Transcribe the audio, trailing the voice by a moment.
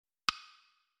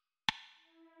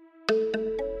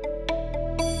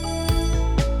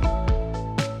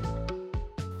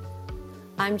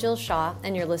I'm Jill Shaw,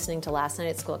 and you're listening to Last Night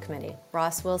at School Committee.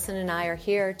 Ross Wilson and I are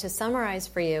here to summarize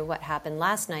for you what happened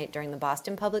last night during the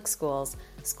Boston Public Schools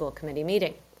School Committee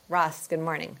meeting. Ross, good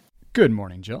morning. Good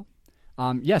morning, Jill.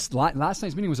 Yes, last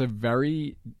night's meeting was a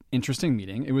very interesting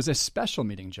meeting. It was a special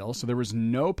meeting, Jill, so there was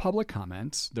no public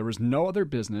comments. There was no other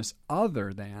business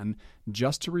other than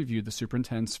just to review the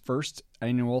superintendent's first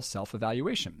annual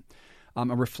self-evaluation,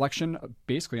 a reflection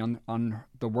basically on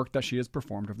the work that she has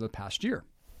performed over the past year.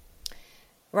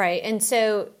 Right. And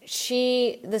so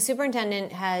the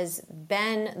superintendent has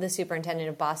been the superintendent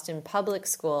of Boston Public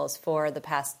Schools for the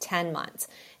past 10 months.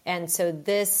 And so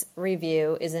this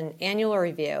review is an annual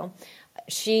review.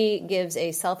 She gives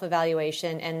a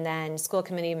self-evaluation, and then school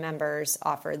committee members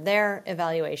offer their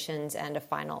evaluations, and a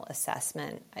final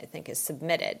assessment, I think, is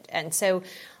submitted. And so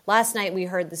last night we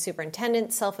heard the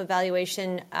superintendent's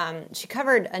self-evaluation. She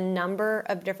covered a number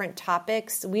of different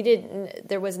topics.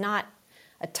 There was not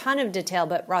a ton of detail,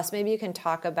 but Ross, maybe you can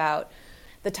talk about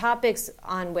the topics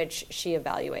on which she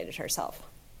evaluated herself.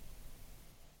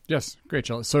 Yes, great,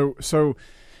 Jill. So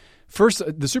first,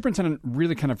 the superintendent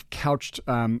really kind of couched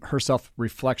her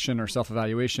self-reflection or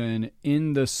self-evaluation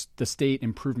in the state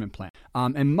improvement plan.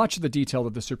 And much of the detail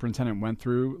that the superintendent went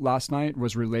through last night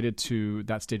was related to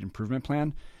that state improvement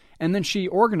plan. And then she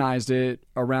organized it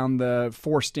around the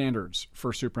 4 standards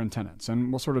for superintendents.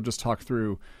 And we'll sort of just talk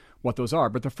through what those are.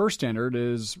 But the first standard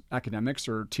is academics,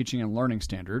 or teaching and learning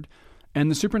standard. And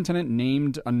the superintendent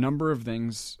named a number of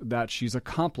things that she's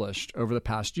accomplished over the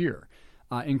past year,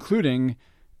 including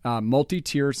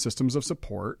multi-tiered systems of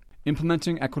support,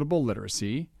 implementing equitable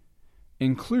literacy,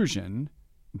 inclusion,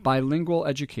 bilingual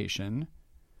education,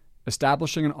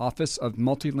 establishing an Office of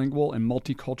Multilingual and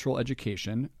Multicultural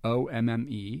Education,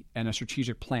 OMME, and a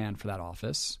strategic plan for that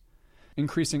office,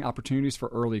 increasing opportunities for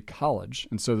early college.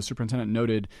 And so the superintendent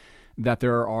noted that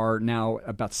there are now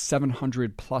about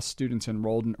 700 plus students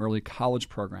enrolled in early college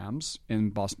programs in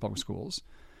Boston Public Schools.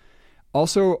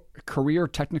 Also, career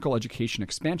technical education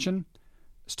expansion,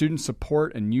 student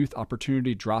support and youth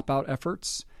opportunity dropout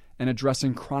efforts, and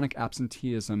addressing chronic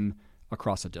absenteeism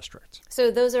across the district.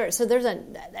 So that's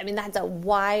a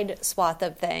wide swath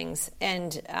of things.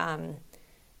 And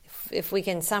if we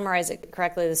can summarize it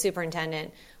correctly, the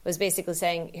superintendent was basically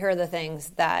saying, here are the things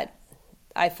that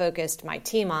I focused my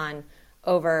team on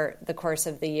over the course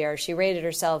of the year. She rated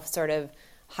herself sort of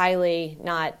highly,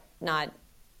 not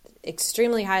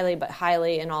extremely highly, but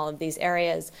highly in all of these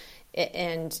areas,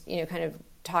 and kind of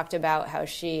talked about how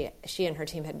she and her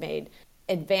team had made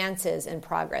advances and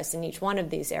progress in each one of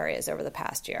these areas over the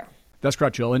past year. That's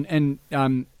correct, Jill. And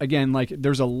again, like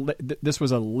this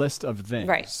was a list of things.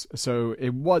 Right. So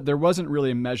there wasn't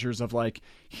really measures of like,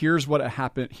 here's what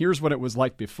happened, here's what it was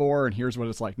like before, and here's what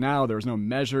it's like now. There's no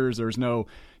measures. There's no,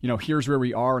 here's where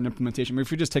we are in implementation. I mean,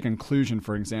 if we just take inclusion,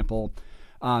 for example,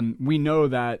 we know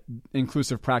that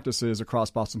inclusive practices across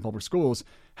Boston Public Schools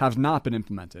have not been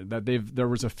implemented. That there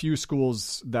was a few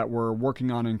schools that were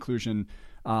working on inclusion,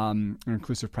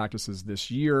 inclusive practices this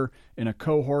year in a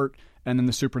cohort. And then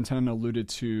the superintendent alluded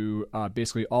to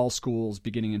basically all schools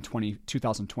beginning in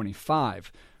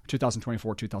 2025,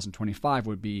 2024, 2025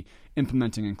 would be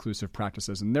implementing inclusive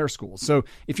practices in their schools. So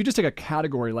if you just take a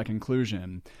category like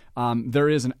inclusion, there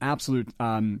is an absolute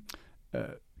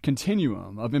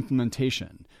continuum of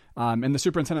implementation. And the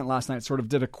superintendent last night sort of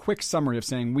did a quick summary of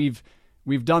saying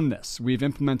we've done this, we've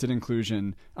implemented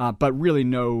inclusion, but really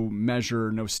no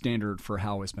measure, no standard for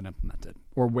how it's been implemented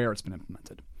or where it's been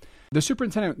implemented. The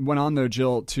superintendent went on, though,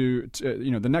 Jill, to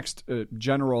the next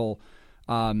general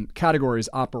category is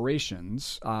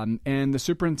operations. And the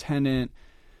superintendent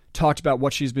talked about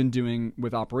what she's been doing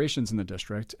with operations in the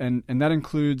district. And that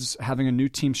includes having a new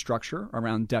team structure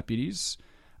around deputies.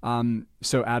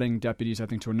 So adding deputies, I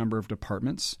think, to a number of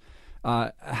departments.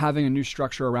 Having a new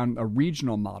structure around a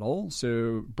regional model,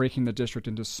 so breaking the district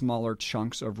into smaller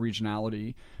chunks of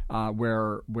regionality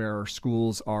where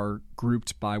schools are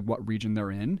grouped by what region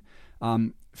they're in.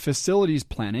 Facilities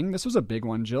planning, this was a big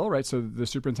one, Jill, right? So the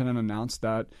superintendent announced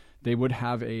that they would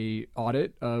have a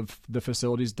audit of the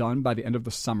facilities done by the end of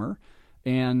the summer,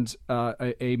 and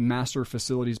a master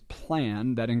facilities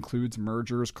plan that includes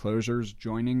mergers, closures,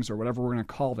 joinings, or whatever we're going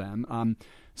to call them,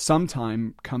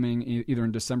 sometime coming either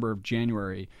in December or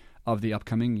January of the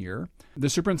upcoming year. The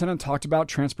superintendent talked about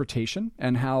transportation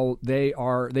and how they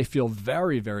feel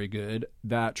very, very good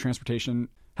that transportation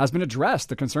has been addressed.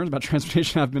 The concerns about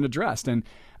transportation have been addressed. And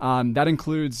that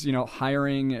includes,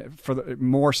 hiring for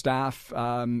more staff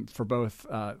for both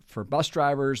for bus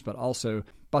drivers, but also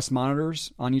bus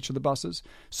monitors on each of the buses.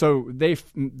 So the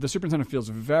superintendent feels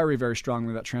very, very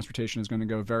strongly that transportation is going to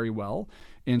go very well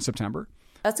in September.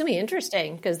 That's going to be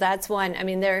interesting because that's one. I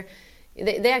mean,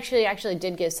 they actually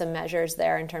did give some measures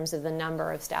there in terms of the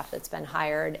number of staff that's been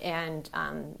hired and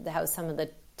how some of the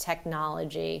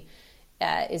technology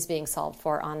is being solved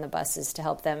for on the buses to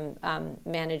help them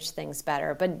manage things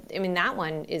better. But I mean, that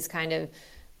one is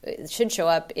it should show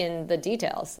up in the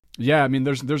details. Yeah, I mean,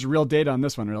 there's real data on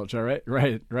this one, right?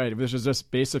 Right. This is just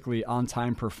basically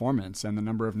on-time performance and the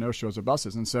number of no-shows of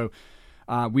buses. And so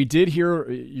we did hear,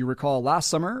 you recall last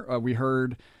summer, we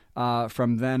heard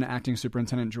from then Acting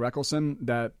Superintendent Drew Eckelson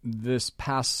that this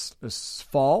past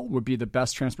fall would be the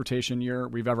best transportation year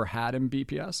we've ever had in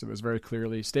BPS. It was very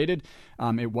clearly stated.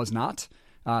 It was not.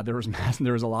 There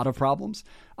was a lot of problems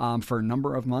for a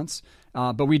number of months.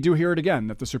 But we do hear it again,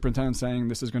 that the superintendent's saying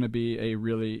this is going to be a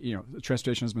really,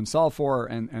 transportation has been solved for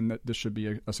and that this should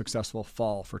be a successful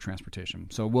fall for transportation.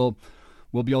 So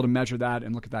we'll be able to measure that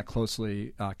and look at that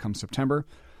closely come September.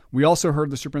 We also heard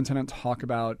the superintendent talk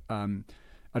about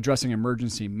addressing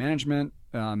emergency management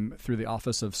through the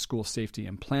Office of School Safety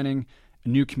and Planning,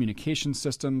 new communication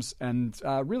systems, and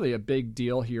really a big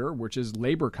deal here, which is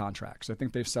labor contracts. I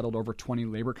think they've settled over 20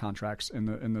 labor contracts in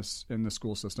the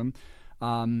school system,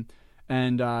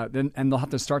 and they'll have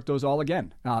to start those all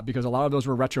again because a lot of those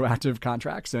were retroactive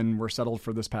contracts and were settled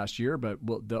for this past year. But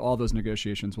all those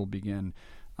negotiations will begin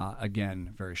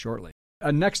again very shortly.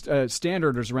 Next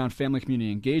standard is around family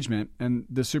community engagement, and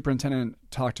the superintendent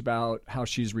talked about how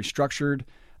she's restructured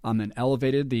and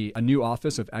elevated a new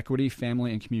Office of Equity,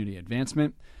 Family, and Community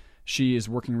Advancement. She is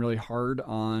working really hard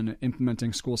on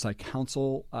implementing school site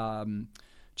council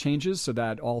changes so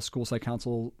that all school site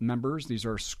council members, these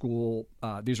are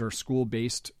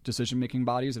school-based decision-making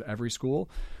bodies at every school,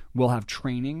 will have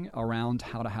training around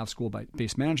how to have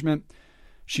school-based management.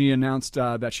 She announced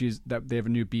that they have a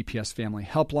new BPS family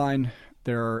helpline.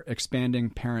 They're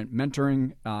expanding parent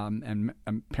mentoring and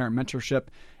parent mentorship,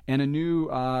 and a new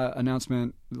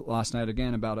announcement last night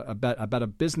again about a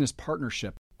business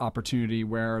partnership opportunity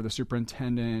where the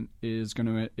superintendent is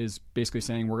basically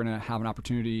saying we're going to have an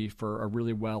opportunity for a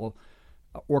really well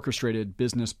orchestrated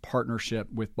business partnership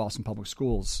with Boston Public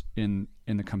Schools in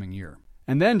the coming year.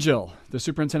 And then, Jill, the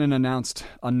superintendent announced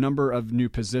a number of new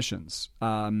positions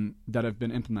that have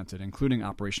been implemented, including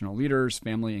operational leaders,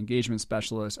 family engagement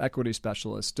specialists, equity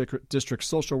specialists, district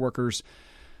social workers,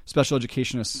 special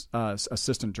education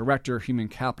assistant director, human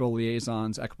capital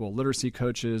liaisons, equitable literacy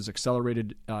coaches,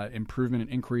 accelerated improvement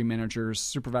and inquiry managers,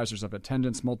 supervisors of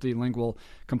attendance, multilingual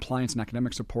compliance and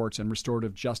academic supports, and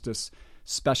restorative justice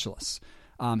specialists.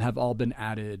 Have all been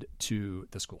added to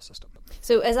the school system.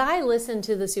 So as I listen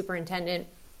to the superintendent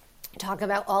talk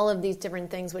about all of these different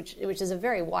things, which is a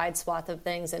very wide swath of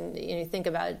things, and you think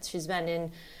about she's been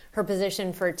in her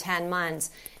position for 10 months,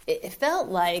 it felt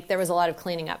like there was a lot of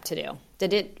cleaning up to do.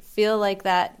 Did it feel like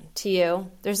that to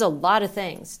you? There's a lot of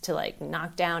things to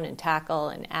knock down and tackle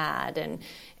and add,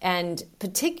 and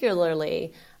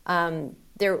particularly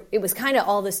it was kind of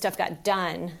all this stuff got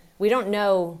done. We don't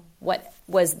know what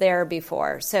was there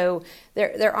before. So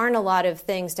there aren't a lot of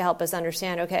things to help us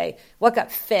understand, okay, what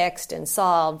got fixed and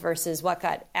solved versus what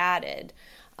got added.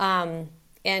 And,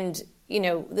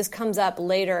 this comes up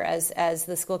later as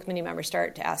the school committee members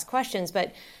start to ask questions,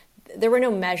 but there were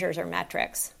no measures or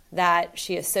metrics that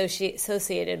she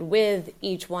associated with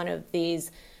each one of these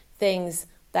things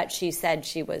that she said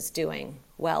she was doing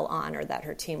well on or that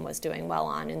her team was doing well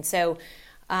on. And so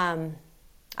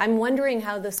I'm wondering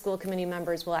how the school committee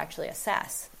members will actually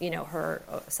assess, her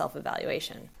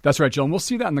self-evaluation. That's right, Jill. And we'll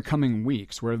see that in the coming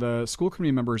weeks, where the school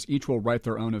committee members each will write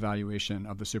their own evaluation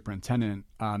of the superintendent.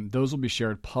 Those will be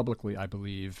shared publicly, I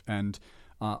believe. And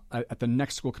at the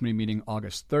next school committee meeting,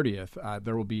 August 30th,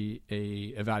 there will be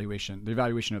a evaluation. The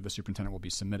evaluation of the superintendent will be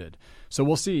submitted. So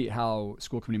we'll see how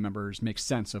school committee members make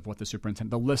sense of what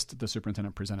the list the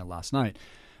superintendent presented last night.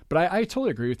 But I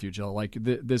totally agree with you, Jill.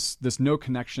 This no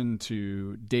connection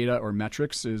to data or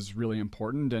metrics is really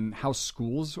important, and how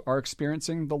schools are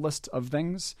experiencing the list of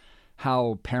things,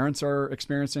 how parents are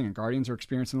experiencing and guardians are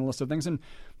experiencing the list of things, and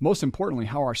most importantly,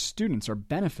 how our students are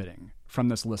benefiting from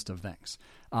this list of things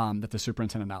that the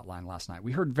superintendent outlined last night.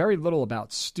 We heard very little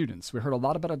about students. We heard a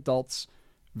lot about adults,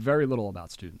 very little about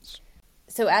students.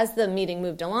 So as the meeting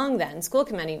moved along then, school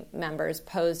committee members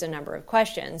posed a number of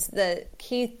questions. The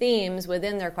key themes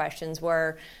within their questions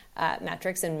were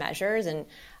metrics and measures, and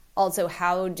also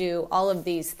how do all of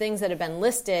these things that have been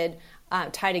listed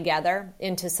tie together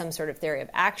into some sort of theory of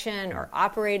action or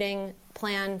operating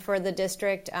plan for the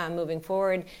district moving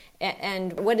forward,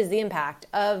 and what is the impact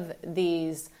of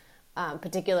these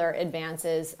particular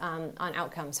advances on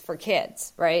outcomes for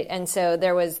kids, right? And so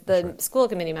there was school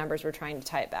committee members were trying to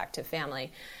tie it back to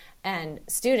family. and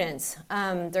students.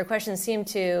 Their questions seem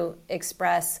to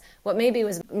express what maybe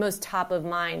was most top of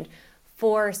mind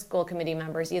for school committee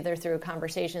members, either through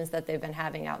conversations that they've been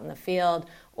having out in the field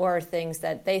or things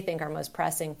that they think are most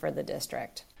pressing for the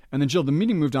district. And then, Jill, the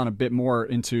meeting moved on a bit more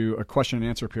into a question and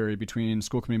answer period between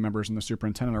school committee members and the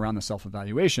superintendent around the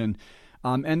self-evaluation.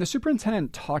 And the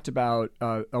superintendent talked about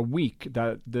a week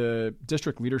that the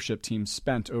district leadership team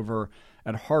spent over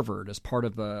at Harvard as part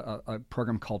of a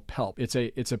program called PELP.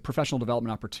 It's a professional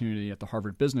development opportunity at the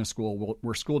Harvard Business School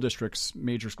where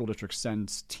major school districts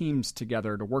send teams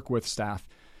together to work with staff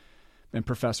and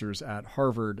professors at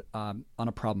Harvard on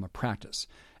a problem of practice.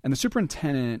 And the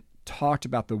superintendent talked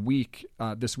about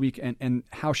this week and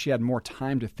how she had more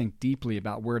time to think deeply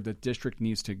about where the district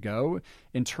needs to go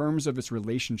in terms of its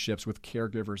relationships with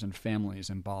caregivers and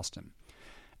families in Boston.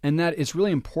 And that it's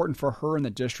really important for her and the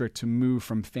district to move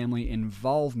from family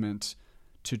involvement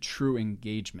to true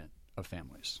engagement of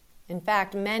families. In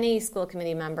fact, many school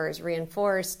committee members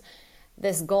reinforced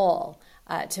this goal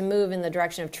to move in the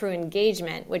direction of true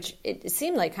engagement, which it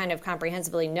seemed like kind of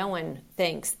comprehensively no one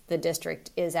thinks the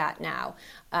district is at now,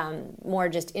 more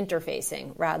just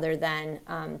interfacing rather than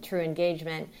true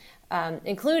engagement,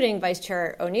 including Vice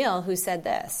Chair O'Neill, who said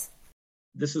this.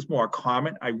 This is more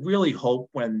common. I really hope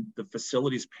when the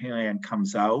facilities plan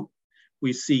comes out,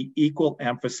 we see equal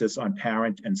emphasis on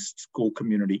parent and school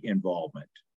community involvement.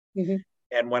 Mm-hmm.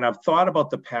 And when I've thought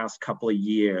about the past couple of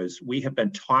years, we have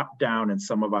been top down in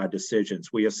some of our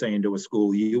decisions. We are saying to a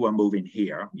school, you are moving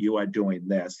here, you are doing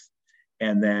this,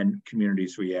 and then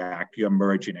communities react, you're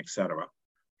merging, et cetera.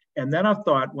 And then I've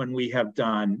thought when we have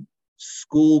done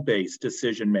school-based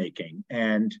decision-making,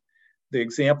 and the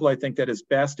example I think that is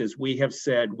best is we have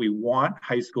said we want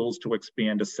high schools to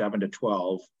expand to 7 to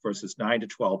 12 versus 9 to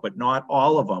 12, but not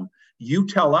all of them. You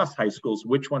tell us, high schools,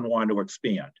 which one want to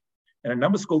expand. And a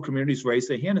number of school communities raised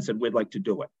their hand and said, we'd like to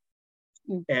do it.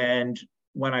 Mm-hmm. And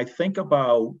when I think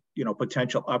about,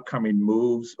 potential upcoming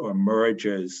moves or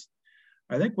mergers,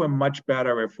 I think we're much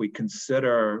better if we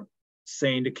consider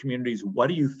saying to communities, what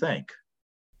do you think?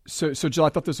 So Jill, I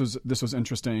thought this was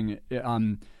interesting.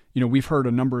 We've heard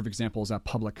a number of examples at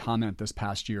public comment this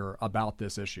past year about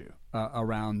this issue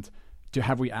around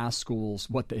have we asked schools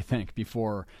what they think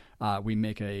before we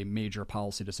make a major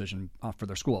policy decision for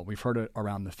their school. We've heard it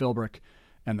around the Philbrick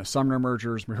and the Sumner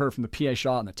mergers. We heard it from the P.A.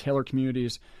 Shaw and the Taylor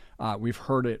communities. We've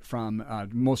heard it from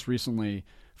most recently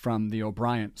from the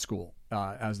O'Brien School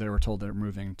as they were told they're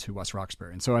moving to West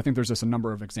Roxbury. And so I think there's just a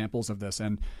number of examples of this.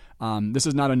 And this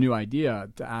is not a new idea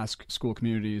to ask school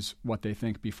communities what they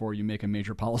think before you make a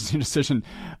major policy decision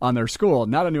on their school.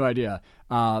 Not a new idea,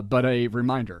 but a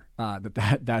reminder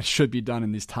that should be done,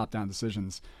 and these top-down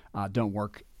decisions don't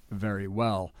work very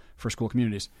well for school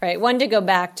communities. Right. One to go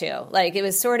back to. It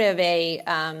was sort of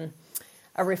a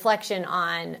reflection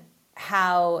on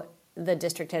how the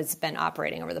district has been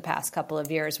operating over the past couple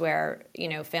of years where,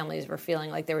 families were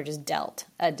feeling like they were just dealt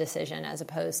a decision as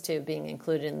opposed to being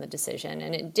included in the decision.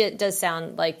 And it does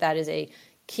sound like that is a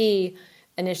key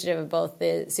initiative of both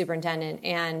the superintendent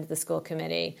and the school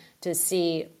committee to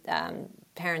see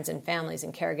parents and families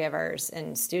and caregivers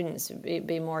and students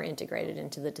be more integrated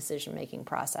into the decision-making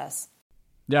process.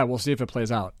 Yeah, we'll see if it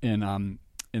plays out in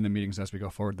the meetings as we go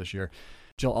forward this year.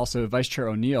 Jill, also Vice Chair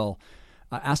O'Neill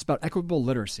asked about equitable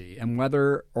literacy and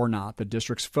whether or not the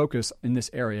district's focus in this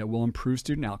area will improve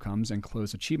student outcomes and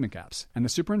close achievement gaps. And the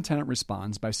superintendent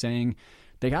responds by saying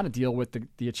they got to deal with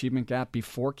the achievement gap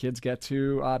before kids get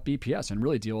to BPS and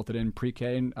really deal with it in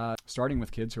pre-K and starting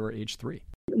with kids who are age 3.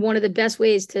 One of the best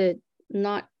ways to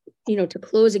not, to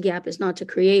close a gap is not to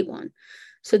create one.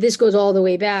 So this goes all the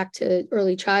way back to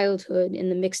early childhood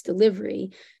and the mixed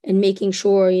delivery and making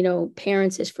sure,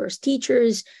 parents as first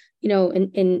teachers,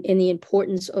 and the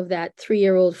importance of that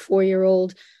 3-year-old,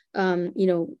 4-year-old,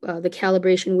 the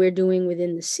calibration we're doing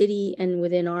within the city and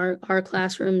within our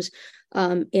classrooms,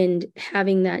 and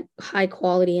having that high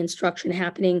quality instruction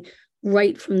happening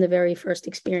right from the very first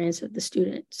experience of the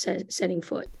student setting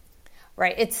foot.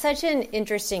 Right. It's such an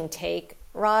interesting take,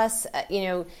 Ross.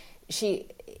 She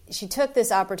took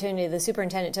this opportunity, the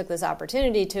superintendent took this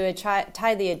opportunity to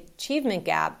tie the achievement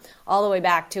gap all the way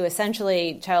back to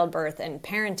essentially childbirth and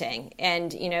parenting.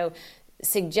 And, it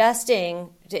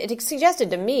suggested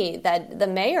to me that the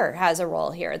mayor has a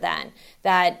role here then,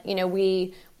 that,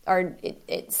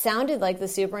 it sounded like the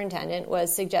superintendent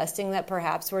was suggesting that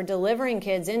perhaps we're delivering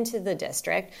kids into the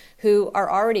district who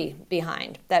are already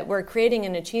behind, that we're creating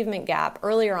an achievement gap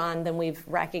earlier on than we've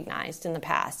recognized in the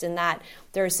past, and that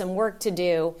there's some work to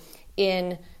do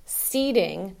in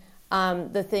seeding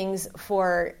the things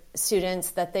for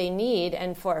students that they need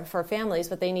and for families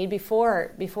what they need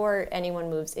before anyone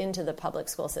moves into the public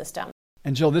school system.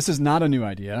 And Jill, this is not a new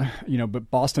idea, but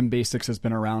Boston Basics has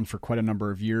been around for quite a number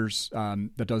of years.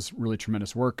 That does really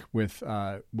tremendous work with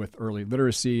early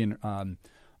literacy and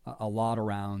a lot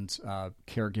around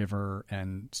caregiver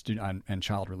and student and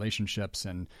child relationships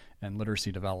and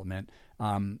literacy development.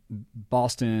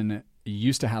 Boston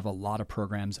used to have a lot of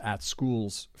programs at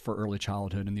schools for early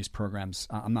childhood, and these programs,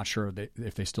 I'm not sure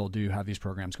if they still do have these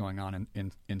programs going on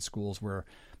in schools where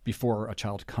before a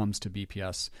child comes to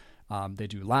BPS, they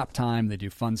do lap time, they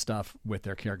do fun stuff with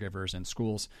their caregivers in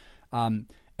schools. And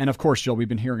of course, Jill, we've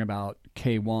been hearing about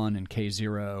K1 and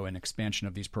K0 and expansion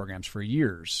of these programs for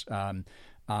years. And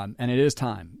it is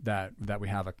time that we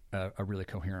have a really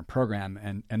coherent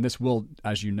program. And this will,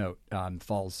 as you note,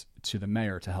 falls to the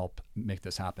mayor to help make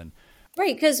this happen.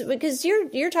 Right, because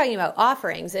you're talking about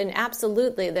offerings, and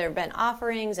absolutely there have been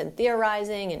offerings and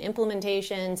theorizing and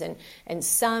implementations and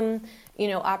some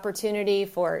opportunity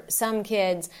for some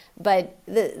kids, but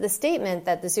the statement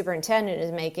that the superintendent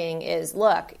is making is,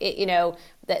 look,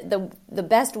 the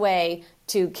best way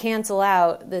to cancel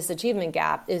out this achievement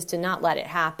gap is to not let it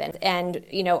happen. And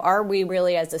are we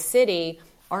really as a city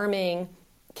arming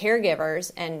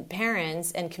caregivers and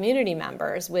parents and community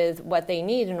members with what they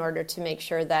need in order to make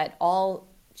sure that all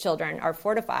children are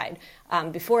fortified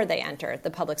before they enter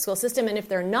the public school system? And if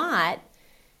they're not,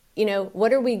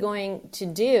 what are we going to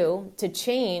do to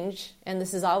change? And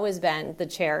this has always been the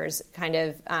chair's kind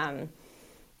of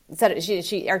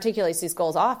she articulates these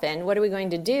goals often. What are we going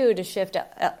to do to shift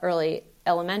early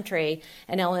elementary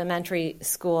and elementary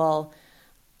school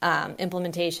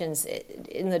implementations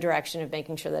in the direction of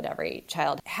making sure that every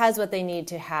child has what they need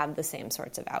to have the same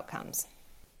sorts of outcomes?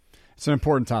 It's an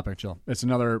important topic, Jill. It's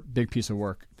another big piece of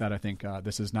work that I think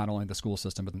this is not only the school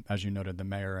system, but as you noted, the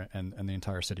mayor and the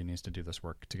entire city needs to do this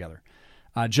work together.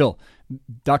 Jill,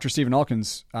 Dr. Stephen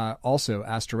Elkins also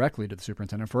asked directly to the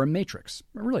superintendent for a matrix,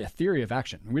 really a theory of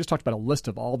action. We just talked about a list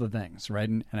of all the things, right?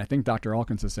 And I think Dr.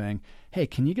 Elkins is saying, hey,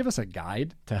 can you give us a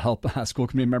guide to help school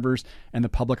committee members and the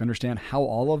public understand how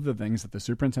all of the things that the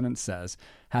superintendent says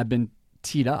have been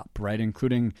teed up, right?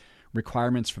 Including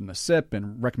requirements from the SIP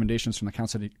and recommendations from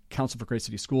the Council for Great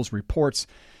City Schools reports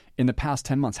in the past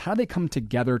 10 months. How do they come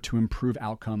together to improve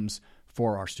outcomes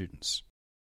for our students?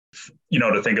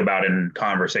 To think about in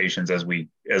conversations as we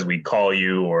call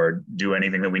you or do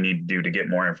anything that we need to do to get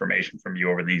more information from you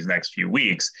over these next few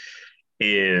weeks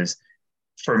is,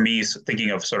 for me,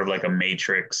 thinking of sort of like a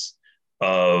matrix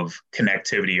of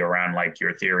connectivity around like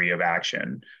your theory of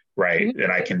action, right? Mm-hmm.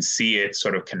 That I can see it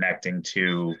sort of connecting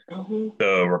to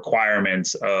the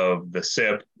requirements of the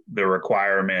SIP, the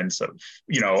requirements of,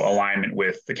 alignment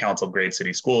with the Council of Great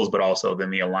City Schools, but also then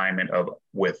the alignment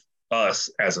with us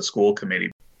as a school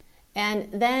committee. And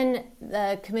then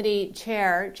the committee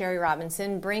chair, Jerry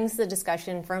Robinson, brings the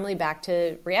discussion firmly back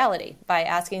to reality by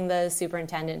asking the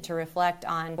superintendent to reflect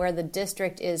on where the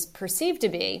district is perceived to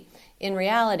be in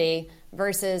reality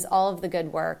versus all of the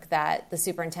good work that the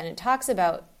superintendent talks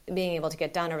about being able to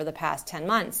get done over the past 10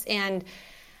 months. And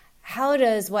how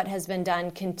does what has been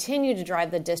done continue to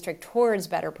drive the district towards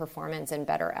better performance and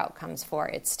better outcomes for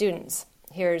its students?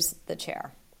 Here's the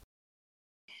chair.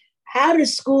 How do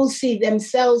schools see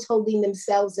themselves holding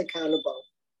themselves accountable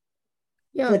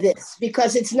for this?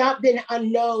 Because it's not been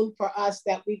unknown for us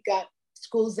that we've got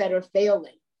schools that are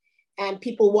failing, and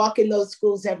people walk in those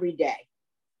schools every day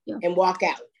and walk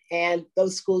out, and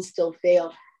those schools still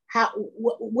fail.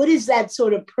 What is that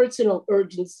sort of personal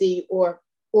urgency or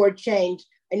change?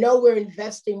 I know we're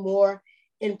investing more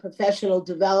in professional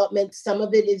development. Some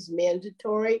of it is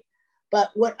mandatory, but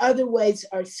what other ways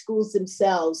are schools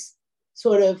themselves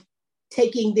sort of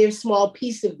taking their small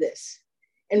piece of this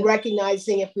and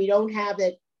recognizing if we don't have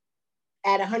it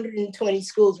at 120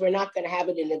 schools, we're not going to have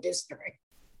it in a district?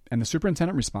 And the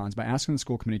superintendent responds by asking the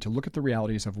school committee to look at the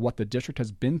realities of what the district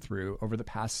has been through over the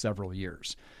past several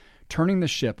years. Turning the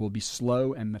ship will be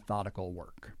slow and methodical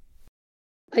work.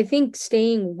 I think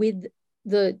staying with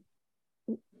the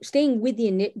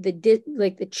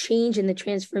change and the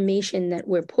transformation that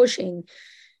we're pushing,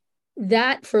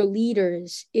 that for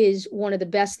leaders is one of the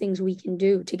best things we can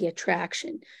do to get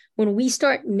traction. When we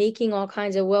start making all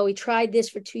kinds of, we tried this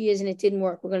for 2 years and it didn't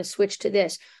work, we're going to switch to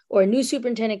this. Or a new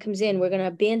superintendent comes in, we're going to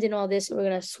abandon all this and we're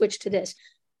going to switch to this.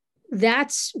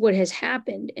 That's what has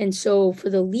happened. And so for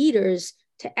the leaders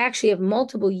to actually have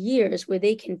multiple years where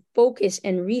they can focus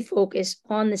and refocus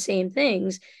on the same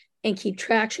things and keep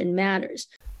traction matters.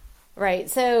 Right.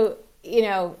 So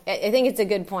I think it's a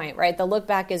good point, right? The look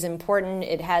back is important.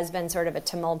 It has been sort of a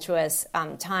tumultuous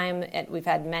time. We've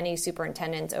had many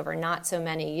superintendents over not so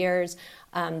many years.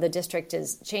 The district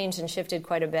has changed and shifted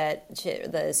quite a bit.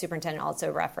 The superintendent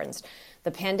also referenced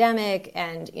the pandemic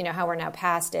and, how we're now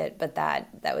past it, but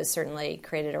that was certainly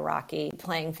created a rocky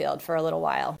playing field for a little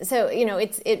while. So,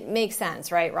 it makes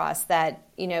sense, right, Ross, that,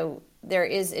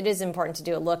 it is important to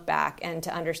do a look back and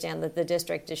to understand that the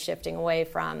district is shifting away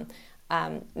from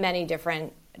many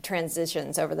different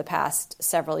transitions over the past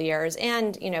several years.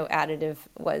 And, additive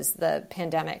was the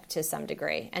pandemic to some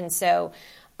degree. And so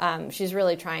she's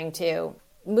really trying to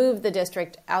move the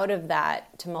district out of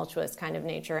that tumultuous kind of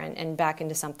nature and back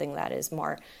into something that is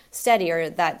more steady, or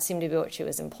that seemed to be what she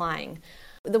was implying.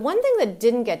 The one thing that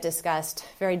didn't get discussed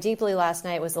very deeply last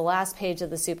night was the last page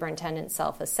of the superintendent's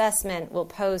self-assessment. We'll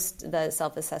post the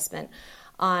self-assessment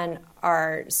on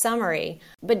our summary,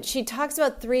 but she talks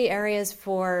about 3 areas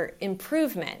for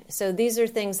improvement. So these are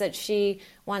things that she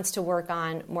wants to work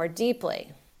on more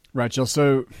deeply. Right, Jill.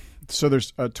 So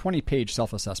there's a 20-page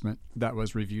self-assessment that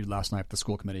was reviewed last night at the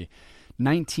school committee.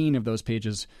 19 of those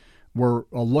pages were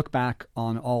a look back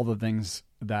on all the things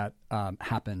that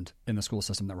happened in the school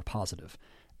system that were positive.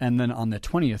 And then on the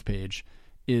 20th page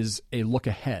is a look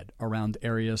ahead around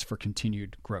areas for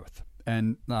continued growth.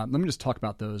 And let me just talk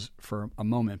about those for a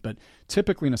moment. But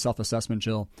typically in a self-assessment,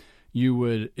 Jill, you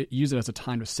would use it as a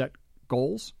time to set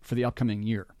goals for the upcoming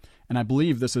year. And I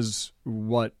believe this is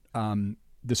what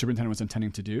the superintendent was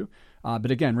intending to do.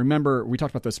 But again, remember, we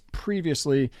talked about this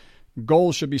previously.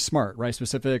 Goals should be SMART, right?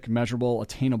 Specific, measurable,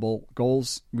 attainable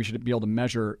goals. We should be able to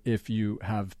measure if you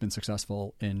have been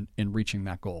successful in reaching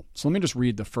that goal. So let me just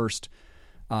read the first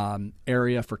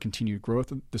area for continued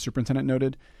growth the superintendent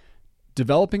noted.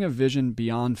 Developing a vision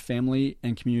beyond family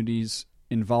and community's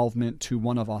involvement to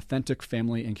one of authentic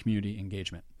family and community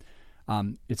engagement.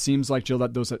 It seems like, Jill,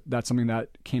 that's something that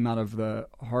came out of the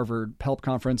Harvard PELP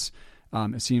conference.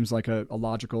 It seems like a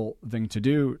logical thing to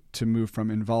do, to move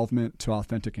from involvement to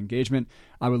authentic engagement.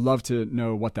 I would love to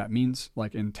know what that means,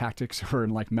 like in tactics or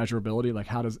in like measurability. Like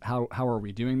how are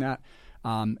we doing that?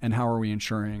 And how are we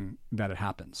ensuring that it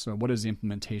happens? So what does the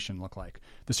implementation look like?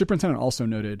 The superintendent also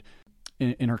noted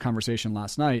in her conversation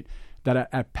last night that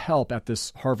at PELP, at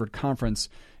this Harvard conference,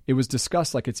 it was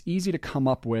discussed like it's easy to come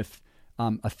up with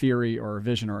a theory or a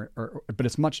vision, but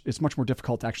it's much more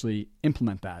difficult to actually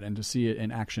implement that and to see it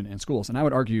in action in schools. And I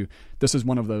would argue this is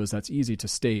one of those that's easy to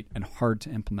state and hard to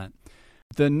implement.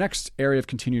 The next area of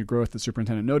continued growth the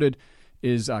superintendent noted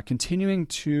is continuing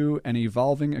to and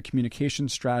evolving a communication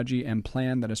strategy and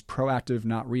plan that is proactive,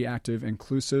 not reactive,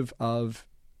 inclusive of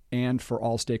and for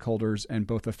all stakeholders, and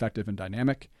both effective and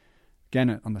dynamic.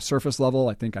 Again, on the surface level,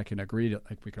 I think I can agree,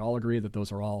 like we could all agree that those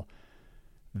are all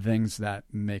things that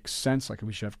make sense. Like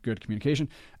we should have good communication.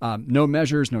 No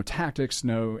measures, no tactics,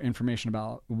 no information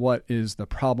about what is the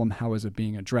problem, how is it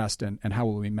being addressed, and how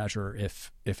will we measure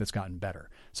if it's gotten better.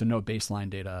 So no baseline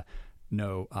data,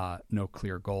 no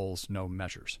clear goals, no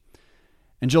measures.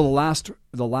 And Jill,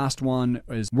 the last one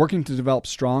is working to develop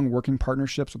strong working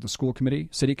partnerships with the school committee,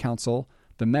 city council,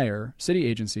 the mayor, city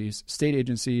agencies, state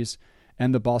agencies,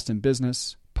 and the Boston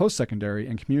business, post-secondary,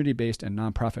 and community-based and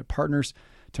nonprofit partners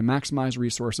to maximize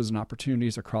resources and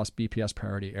opportunities across BPS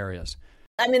priority areas.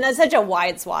 I mean, that's such a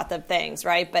wide swath of things,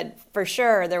 right? But for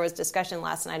sure, there was discussion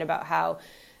last night about how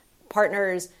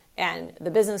partners and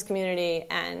the business community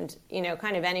and,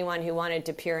 kind of anyone who wanted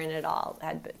to peer in at all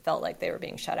had felt like they were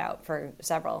being shut out for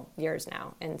several years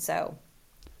now. And so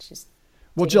she's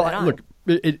well, Jill, look,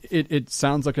 it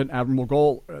sounds like an admirable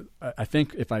goal. I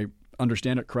think if I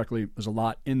understand it correctly, there's a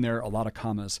lot in there, a lot of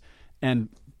commas. And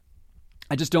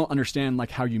I just don't understand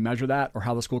like how you measure that, or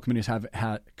how the school committees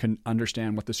can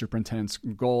understand what the superintendent's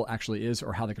goal actually is,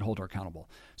 or how they can hold her accountable.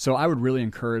 So I would really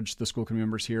encourage the school committee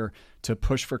members here to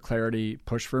push for clarity,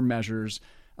 push for measures.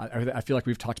 I feel like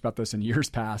we've talked about this in years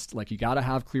past. Like you got to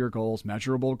have clear goals,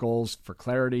 measurable goals for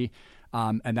clarity,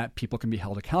 and that people can be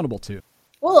held accountable to.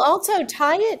 Well, also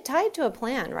tie it to a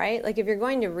plan, right? Like if you're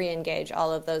going to re-engage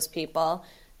all of those people,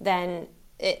 then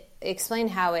explain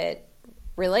how it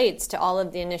relates to all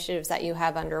of the initiatives that you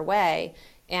have underway.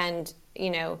 And,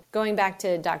 going back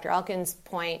to Dr. Elkin's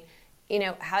point,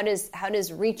 how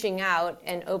does reaching out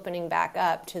and opening back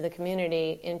up to the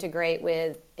community integrate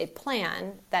with a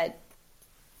plan that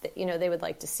they would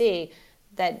like to see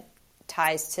that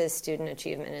ties to student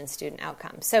achievement and student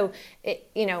outcomes. So,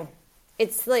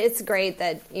 it's great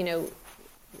that,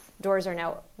 doors are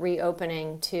now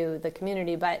reopening to the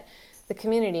community, but the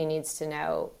community needs to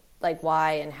know like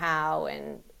why and how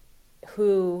and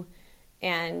who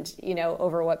and,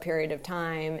 over what period of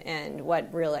time and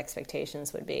what real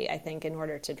expectations would be, I think, in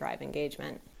order to drive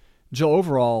engagement. Jill,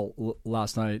 overall,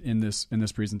 last night in this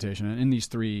presentation and in these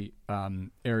three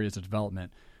areas of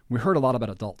development, we heard a lot about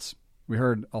adults. We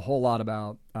heard a whole lot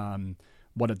about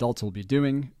what adults will be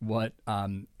doing,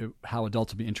 how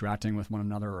adults will be interacting with one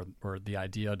another, or the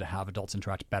idea to have adults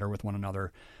interact better with one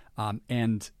another.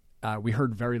 And we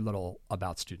heard very little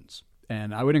about students.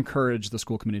 And I would encourage the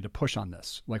school committee to push on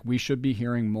this. Like, we should be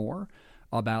hearing more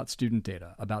about student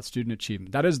data, about student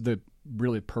achievement. That is the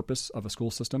really purpose of a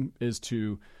school system, is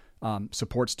to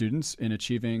support students in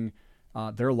achieving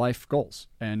their life goals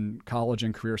and college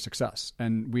and career success.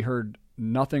 And we heard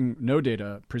no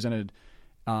data presented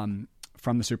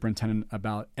from the superintendent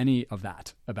about any of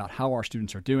that, about how our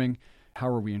students are doing, how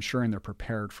are we ensuring they're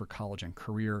prepared for college and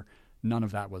career. None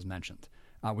of that was mentioned.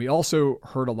 We also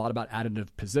heard a lot about additive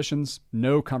positions,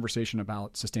 no conversation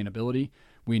about sustainability.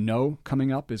 We know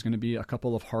coming up is going to be a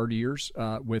couple of hard years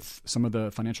with some of the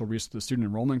the student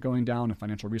enrollment going down and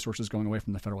financial resources going away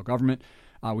from the federal government.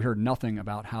 We heard nothing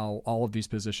about how all of these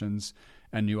positions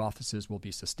and new offices will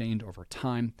be sustained over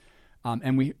time.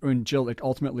 And Jill,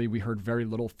 ultimately, we heard very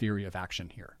little theory of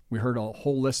action here. We heard a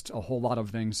whole lot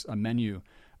of things, a menu,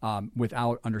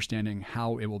 without understanding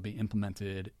how it will be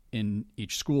implemented in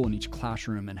each school, in each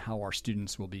classroom, and how our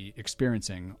students will be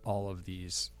experiencing all of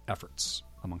these efforts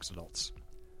amongst adults.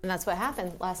 And that's what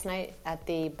happened last night at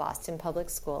the Boston Public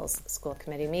Schools School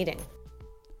Committee meeting.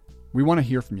 We want to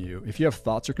hear from you. If you have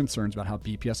thoughts or concerns about how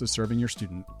BPS is serving your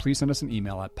student, please send us an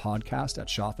email at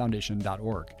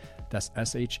podcast@shahfoundation.org. That's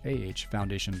SHAH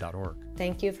foundation.org.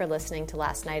 Thank you for listening to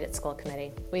Last Night at School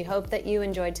Committee. We hope that you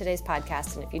enjoyed today's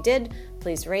podcast, and if you did,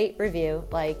 please rate, review,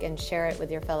 like, and share it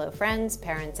with your fellow friends,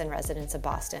 parents, and residents of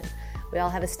Boston. We all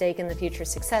have a stake in the future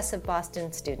success of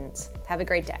Boston students. Have a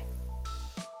great day.